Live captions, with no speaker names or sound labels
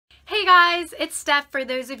guys, it's Steph. For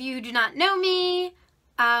those of you who do not know me,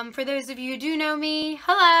 for those of you who do know me,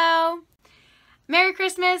 hello. Merry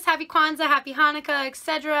Christmas, Happy Kwanzaa, Happy Hanukkah,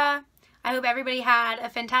 etc. I hope everybody had a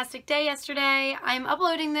fantastic day yesterday. I'm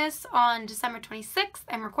uploading this on December 26th.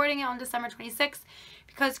 I'm recording it on December 26th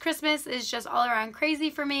because Christmas is just all around crazy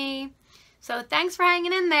for me. So thanks for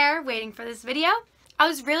hanging in there, waiting for this video. I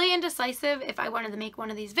was really indecisive if I wanted to make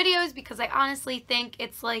one of these videos because I honestly think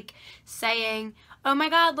it's like saying, oh my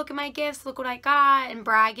god, look at my gifts, look what I got, and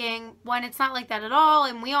bragging, when it's not like that at all,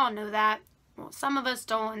 and we all know that. Well, some of us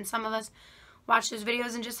don't, and some of us watch those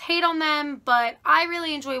videos and just hate on them, but I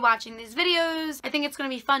really enjoy watching these videos. I think it's going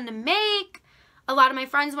to be fun to make. A lot of my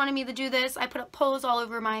friends wanted me to do this. I put up polls all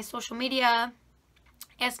over my social media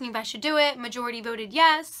asking if I should do it. Majority voted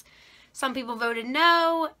yes. Some people voted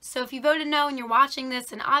no. So if you voted no and you're watching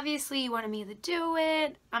this and obviously you wanted me to do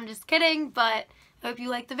it, I'm just kidding, but I hope you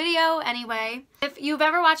liked the video anyway. If you've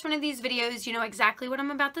ever watched one of these videos, you know exactly what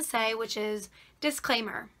I'm about to say, which is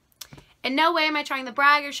disclaimer. In no way am I trying to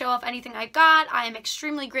brag or show off anything I got. I am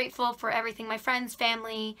extremely grateful for everything my friends,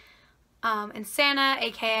 family, and Santa,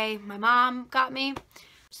 aka my mom, got me.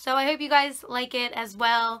 So I hope you guys like it as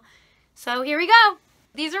well. So here we go.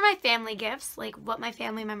 These are my family gifts, like what my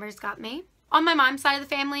family members got me. On my mom's side of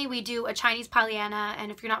the family, we do a Chinese Pollyanna,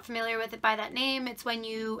 and if you're not familiar with it by that name, it's when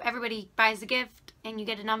everybody buys a gift and you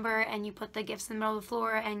get a number and you put the gifts in the middle of the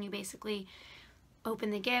floor and you basically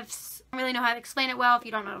open the gifts. I don't really know how to explain it well if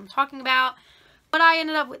you don't know what I'm talking about. What I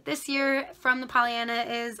ended up with this year from the Pollyanna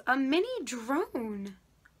is a mini drone.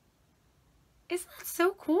 Isn't that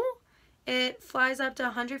so cool? It flies up to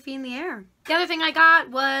 100 feet in the air. The other thing I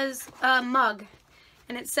got was a mug.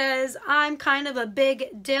 And it says, I'm kind of a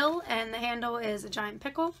big dill, and the handle is a giant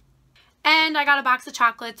pickle. And I got a box of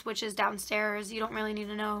chocolates, which is downstairs. You don't really need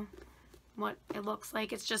to know what it looks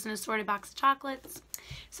like. It's just an assorted box of chocolates.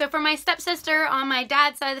 So for my stepsister on my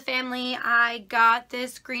dad's side of the family, I got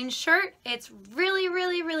this green shirt. It's really,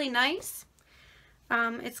 really, really nice.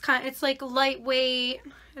 It's like lightweight.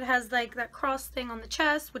 It has like that cross thing on the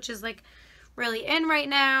chest, which is like really in right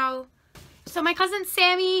now. So my cousin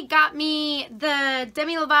Sammy got me the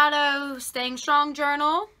Demi Lovato Staying Strong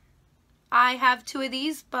journal. I have 2 of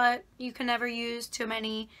these, but you can never use too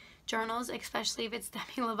many journals, especially if it's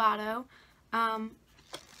Demi Lovato.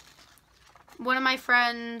 One of my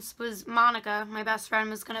friends was Monica, my best friend,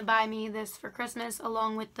 was going to buy me this for Christmas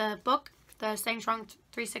along with the book, the Staying Strong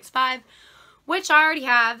 365, which I already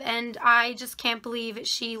have, and I just can't believe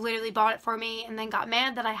she literally bought it for me and then got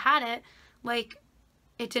mad that I had it. Like,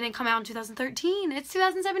 it didn't come out in 2013. It's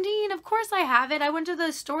 2017. Of course I have it. I went to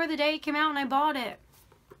the store the day it came out and I bought it.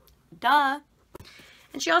 Duh.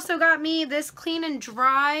 And she also got me this clean and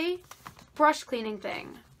dry brush cleaning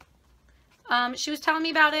thing. She was telling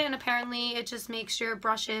me about it, and apparently it just makes your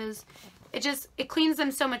brushes, it cleans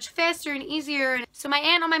them so much faster and easier. So my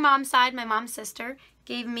aunt on my mom's side, my mom's sister,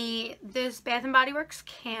 gave me this Bath & Body Works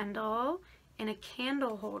candle and a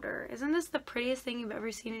candle holder. Isn't this the prettiest thing you've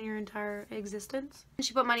ever seen in your entire existence? And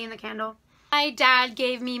she put money in the candle. My dad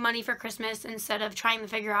gave me money for Christmas instead of trying to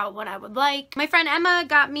figure out what I would like. My friend Emma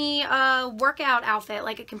got me a workout outfit,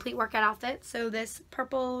 like a complete workout outfit. So this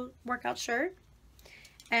purple workout shirt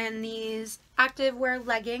and these activewear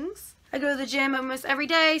leggings. I go to the gym almost every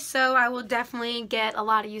day, so I will definitely get a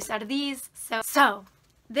lot of use out of these. So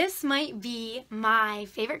this might be my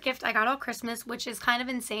favorite gift I got all Christmas, which is kind of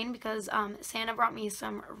insane because Santa brought me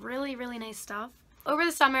some really, really nice stuff. Over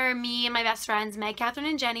the summer, me and my best friends, Meg, Catherine,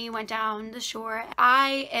 and Jenny, went down the shore.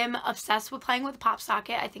 I am obsessed with playing with a pop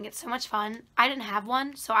socket. I think it's so much fun. I didn't have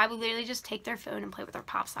one, so I would literally just take their phone and play with their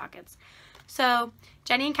pop sockets. So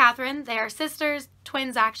Jenny and Catherine, they are sisters,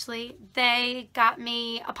 twins actually. They got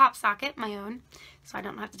me a pop socket, my own, so I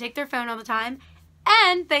don't have to take their phone all the time.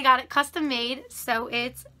 And they got it custom made, so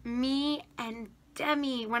it's me and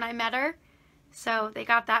Demi when I met her. So they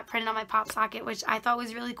got that printed on my pop socket, which I thought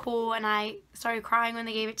was really cool, and I started crying when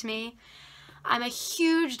they gave it to me. I'm a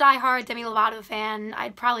huge diehard Demi Lovato fan.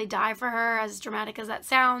 I'd probably die for her, as dramatic as that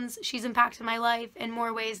sounds. She's impacted my life in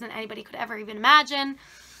more ways than anybody could ever even imagine.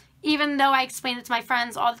 Even though I explain it to my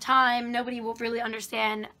friends all the time, nobody will really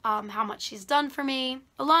understand how much she's done for me.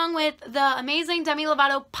 Along with the amazing Demi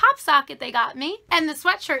Lovato pop socket they got me. And the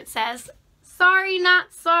sweatshirt says, sorry,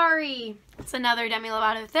 not sorry. It's another Demi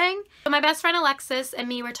Lovato thing. So my best friend Alexis and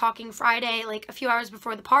me were talking Friday, like a few hours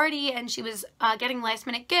before the party, and she was getting last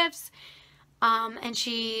minute gifts. And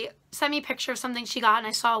she sent me a picture of something she got, and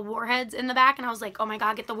I saw warheads in the back, and I was like, oh my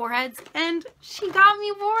god, get the warheads. And she got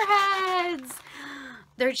me warheads.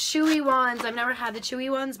 They're chewy ones. I've never had the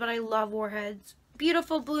chewy ones, but I love warheads.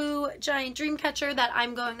 Beautiful blue giant dream catcher that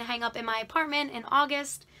I'm going to hang up in my apartment in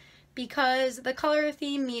August. because the color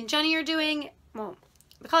theme me and Jenny are doing, well,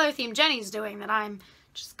 the color theme Jenny's doing that I'm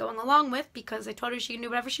just going along with because I told her she can do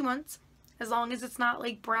whatever she wants as long as it's not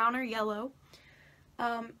like brown or yellow,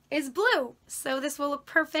 is blue. So this will look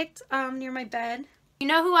perfect near my bed. You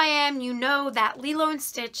know who I am. You know that Lilo and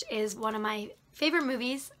Stitch is one of my favorite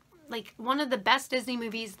movies, like one of the best Disney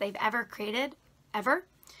movies they've ever created, ever.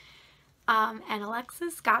 And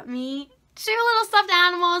Alexis got me 2 little stuffed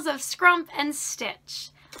animals of Scrump and Stitch.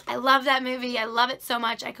 I love that movie. I love it so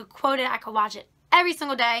much. I could quote it. I could watch it every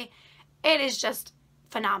single day. It is just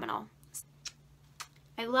phenomenal.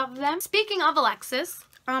 I love them. Speaking of Alexis,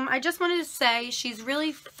 I just wanted to say she's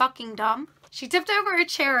really fucking dumb. She tipped over a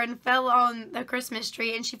chair and fell on the Christmas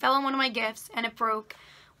tree, and she fell on one of my gifts and it broke,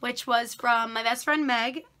 which was from my best friend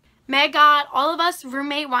Meg. Meg got all of us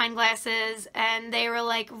roommate wine glasses, and they were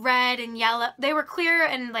like red and yellow. They were clear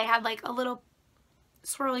and they had like a little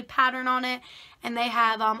swirly pattern on it, and they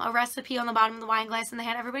have a recipe on the bottom of the wine glass, and they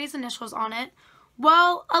had everybody's initials on it.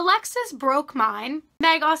 Well, Alexis broke mine.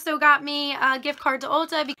 Meg also got me a gift card to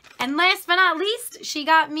Ulta, and last but not least, she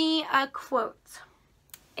got me a quote.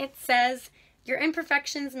 It says, "Your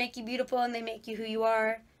imperfections make you beautiful and they make you who you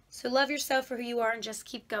are. So love yourself for who you are and just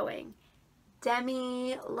keep going."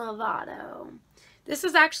 Demi Lovato. This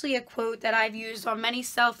is actually a quote that I've used on many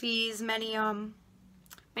selfies, many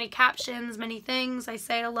captions, many things. I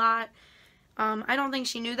say it a lot. I don't think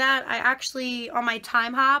she knew that. I actually, on my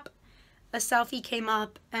time hop, a selfie came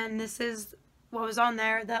up and this is what was on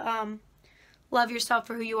there. The love yourself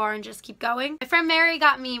for who you are and just keep going. My friend Mary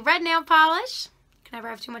got me red nail polish. Can never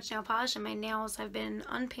have too much nail polish, and my nails have been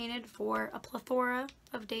unpainted for a plethora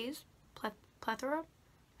of days. Plethora?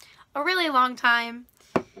 A really long time.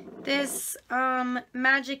 This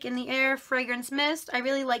Magic in the Air Fragrance Mist. I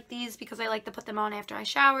really like these because I like to put them on after I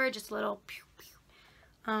shower. Just a little pew,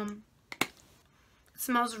 pew. It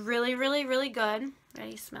smells really, really, really good.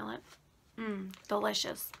 Ready? Smell it.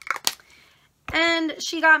 Delicious. And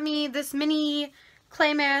she got me this mini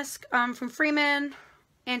clay mask from Freeman.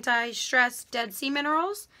 Anti-stress Dead Sea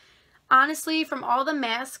Minerals. Honestly, from all the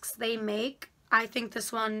masks they make, I think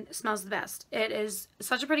this one smells the best. It is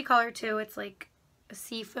such a pretty color too. It's like a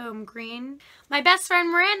seafoam green. My best friend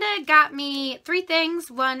Miranda got me 3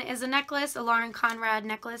 things. One is a necklace, a Lauren Conrad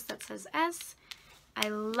necklace that says S. I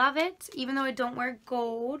love it, even though I don't wear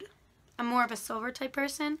gold. I'm more of a silver type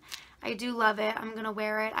person. I do love it. I'm gonna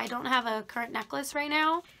wear it. I don't have a current necklace right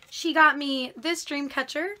now. She got me this dream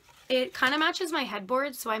catcher. It kind of matches my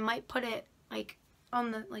headboard, so I might put it like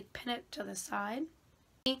on the, like pin it to the side.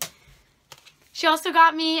 She also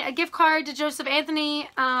got me a gift card to Joseph Anthony.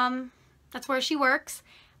 That's where she works.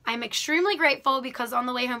 I'm extremely grateful because on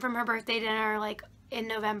the way home from her birthday dinner, like in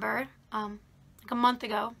November, like a month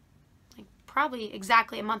ago, like probably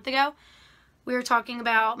exactly a month ago, we were talking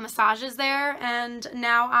about massages there, and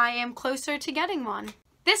now I am closer to getting one.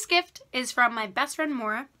 This gift is from my best friend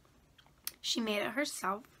Maura. She made it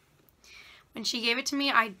herself. When she gave it to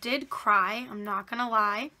me, I did cry. I'm not gonna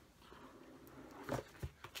lie.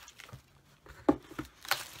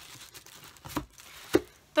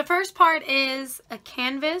 The first part is a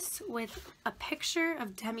canvas with a picture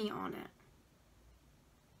of Demi on it.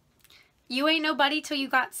 You ain't nobody till you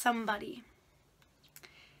got somebody.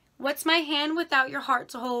 What's my hand without your heart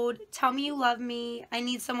to hold? Tell me you love me. I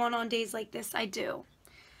need someone on days like this. I do.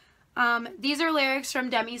 These are lyrics from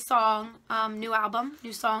Demi's song, new album,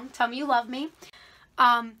 new song, Tell Me You Love Me.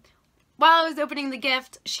 While I was opening the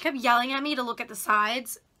gift, she kept yelling at me to look at the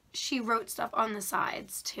sides. She wrote stuff on the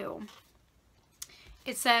sides too.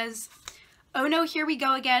 It says, "Oh no, here we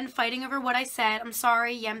go again, fighting over what I said. I'm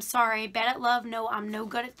sorry, yeah, I'm sorry. Bad at love, no, I'm no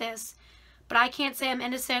good at this. But I can't say I'm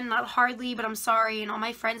innocent, not hardly, but I'm sorry. And all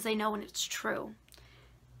my friends, they know when it's true."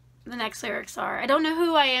 The next lyrics are, "I don't know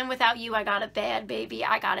who I am without you. I got it bad, baby.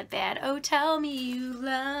 I got it bad. Oh, tell me you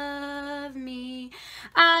love me.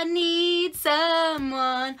 I need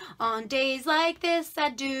someone on days like this. I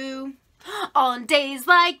do. On days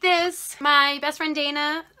like this." My best friend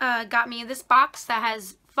Dana got me this box that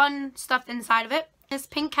has fun stuff inside of it. This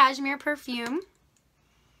pink cashmere perfume.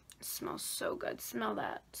 It smells so good. Smell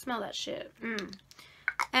that. Smell that shit.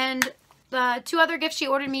 And the 2 other gifts she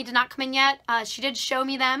ordered me did not come in yet. She did show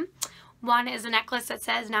me them. One is a necklace that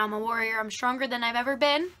says, "Now I'm a warrior, I'm stronger than I've ever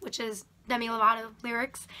been," which is Demi Lovato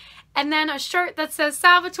lyrics. And then a shirt that says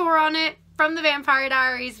Salvatore on it from the Vampire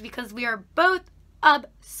Diaries, because we are both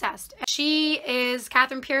obsessed. She is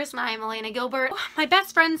Catherine Pierce and I am Elena Gilbert. My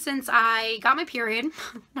best friend since I got my period,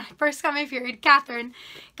 when I first got my period, Catherine,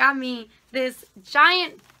 got me this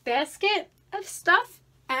giant basket of stuff.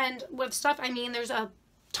 And with stuff, I mean there's a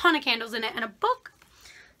ton of candles in it and a book.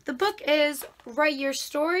 The book is Write Your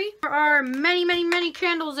Story. There are many, many, many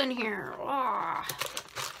candles in here. Oh.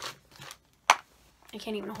 I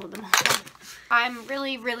can't even hold them all. I'm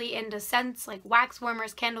really, really into scents like wax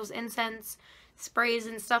warmers, candles, incense, sprays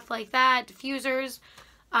and stuff like that, diffusers.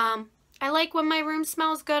 I like when my room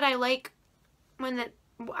smells good. I like when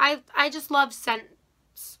I just love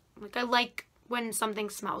scents. Like I like when something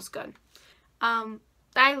smells good. I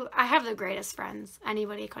have the greatest friends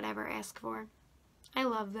anybody could ever ask for. I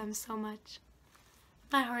love them so much.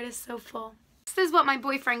 My heart is so full. This is what my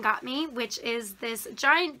boyfriend got me, which is this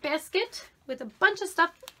giant basket with a bunch of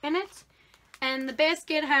stuff in it. And the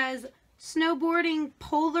basket has snowboarding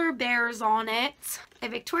polar bears on it. A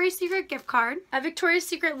Victoria's Secret gift card. A Victoria's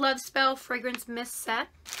Secret Love Spell Fragrance Mist set.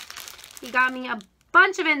 He got me a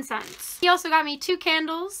bunch of incense. He also got me 2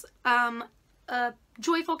 candles. A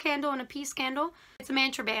joyful candle and a peace candle. It's a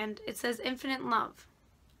mantra band. It says Infinite Love.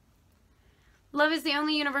 Love is the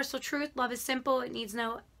only universal truth. Love is simple. It needs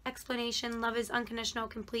no explanation. Love is unconditional,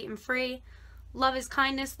 complete, and free. Love is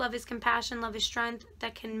kindness. Love is compassion. Love is strength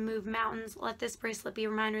that can move mountains. Let this bracelet be a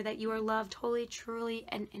reminder that you are loved wholly, truly,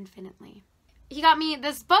 and infinitely. He got me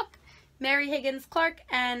this book, Mary Higgins Clark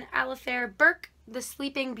and Alistair Burke, The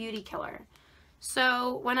Sleeping Beauty Killer.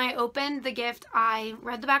 So when I opened the gift, I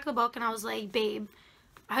read the back of the book and I was like, babe,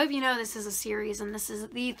 I hope you know this is a series and this is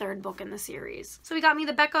the 3rd book in the series. So he got me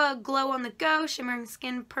the Becca Glow on the Go Shimmering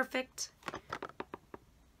Skin Perfect.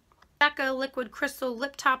 Becca Liquid Crystal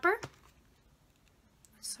Lip Topper.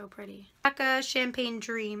 So pretty. Becca Champagne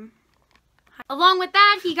Dream. Along with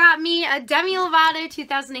that, he got me a Demi Lovato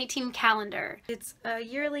 2018 calendar. It's a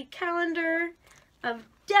yearly calendar of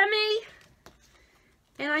Demi.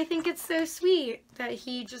 And I think it's so sweet that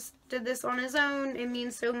he just did this on his own. It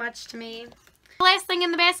means so much to me. The last thing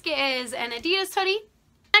in the basket is an Adidas hoodie.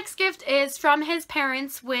 Next gift is from his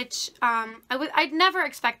parents, which I'd never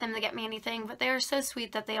expect them to get me anything, but they are so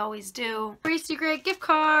sweet that they always do. Victoria's Secret gift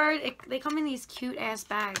card. They come in these cute ass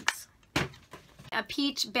bags. A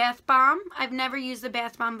peach bath bomb. I've never used a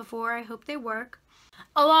bath bomb before. I hope they work.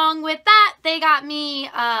 Along with that, they got me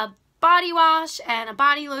a body wash and a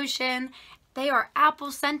body lotion. They are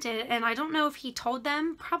apple scented, and I don't know if he told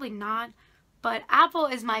them. Probably not. But apple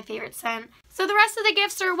is my favorite scent. So the rest of the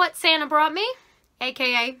gifts are what Santa brought me,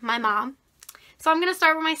 aka my mom. So I'm going to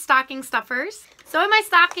start with my stocking stuffers. So in my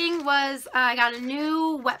stocking was, I got a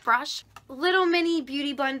new wet brush, little mini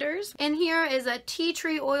beauty blenders. In here is a tea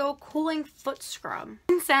tree oil cooling foot scrub.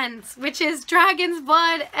 Incense, which is dragon's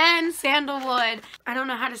blood and sandalwood. I don't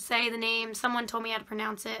know how to say the name. Someone told me how to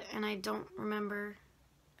pronounce it and I don't remember.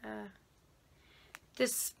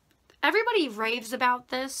 Everybody raves about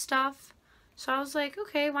this stuff. So I was like,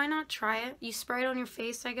 okay, why not try it? You spray it on your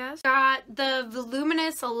face, I guess. Got the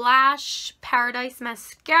Voluminous Lash Paradise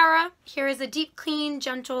Mascara. Here is a deep clean,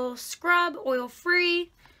 gentle scrub,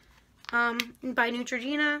 oil-free, by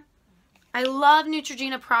Neutrogena. I love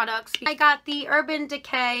Neutrogena products. I got the Urban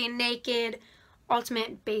Decay Naked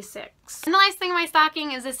Ultimate Basics. And the last thing in my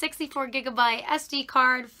stocking is a 64GB SD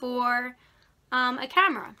card for a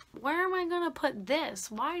camera. Where am I gonna put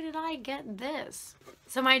this? Why did I get this?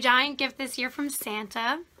 So my giant gift this year from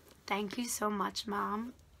Santa, thank you so much,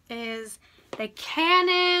 Mom, is the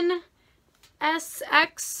Canon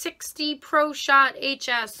SX60 ProShot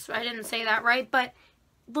HS. I didn't say that right, but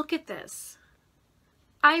look at this.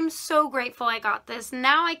 I'm so grateful I got this.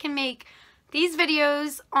 Now I can make these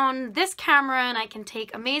videos on this camera and I can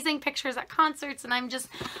take amazing pictures at concerts, and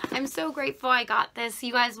I'm so grateful I got this.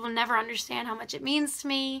 You guys will never understand how much it means to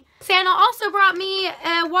me. Santa also brought me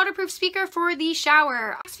a waterproof speaker for the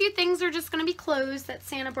shower. Next few things are just going to be clothes that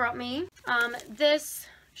Santa brought me. This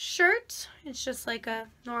shirt, it's just like a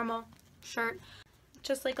normal shirt,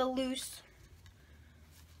 just like a loose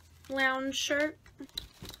lounge shirt.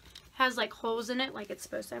 Has like holes in it, like it's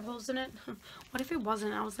supposed to have holes in it. What if it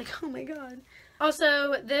wasn't? I was like, oh my god.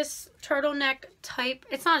 Also, this turtleneck type,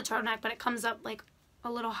 it's not a turtleneck, but it comes up like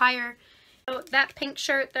a little higher. So that pink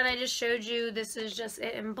shirt that I just showed you, this is just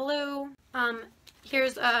it in blue.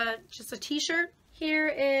 Here's just a t-shirt. Here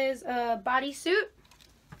is a bodysuit.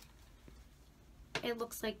 It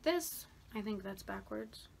looks like this. I think that's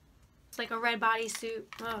backwards. It's like a red bodysuit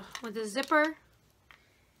with a zipper,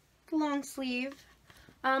 long sleeve.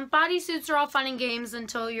 Bodysuits are all fun and games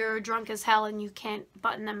until you're drunk as hell and you can't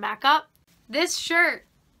button them back up. This shirt,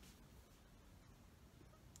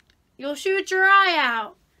 you'll shoot your eye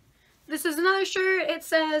out. This is another shirt. It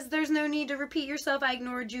says, there's no need to repeat yourself. I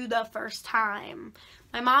ignored you the first time.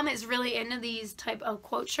 My mom is really into these type of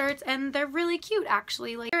quote shirts, and they're really cute,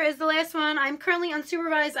 actually. Like, here is the last one. I'm currently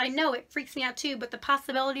unsupervised. I know it freaks me out too, but the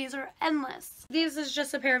possibilities are endless. This is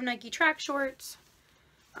just a pair of Nike track shorts.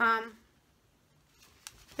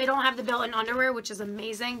 They don't have the built-in underwear, which is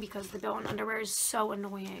amazing because the built-in underwear is so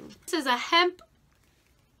annoying. This is a hemp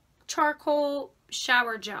charcoal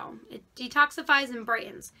shower gel. It detoxifies and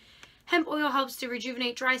brightens. Hemp oil helps to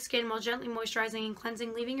rejuvenate dry skin while gently moisturizing and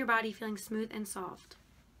cleansing, leaving your body feeling smooth and soft.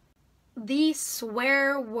 The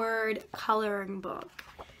Swear Word coloring book.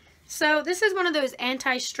 So this is one of those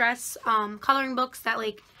anti-stress coloring books that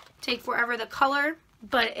like take forever to color,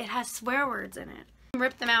 but it has swear words in it.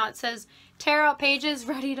 Rip them out. It says tear out pages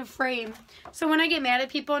ready to frame. So when I get mad at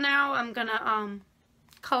people now, I'm gonna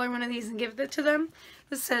color one of these and give it to them.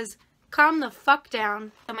 This says calm the fuck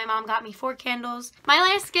down. So my mom got me 4 candles. My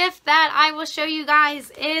last gift that I will show you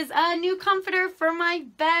guys is a new comforter for my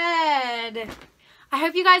bed. I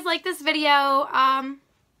hope you guys like this video.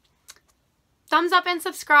 Thumbs up and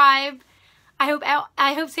subscribe. I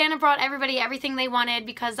hope Santa brought everybody everything they wanted,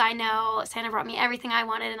 because I know Santa brought me everything I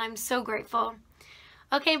wanted and I'm so grateful.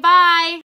 Okay, bye.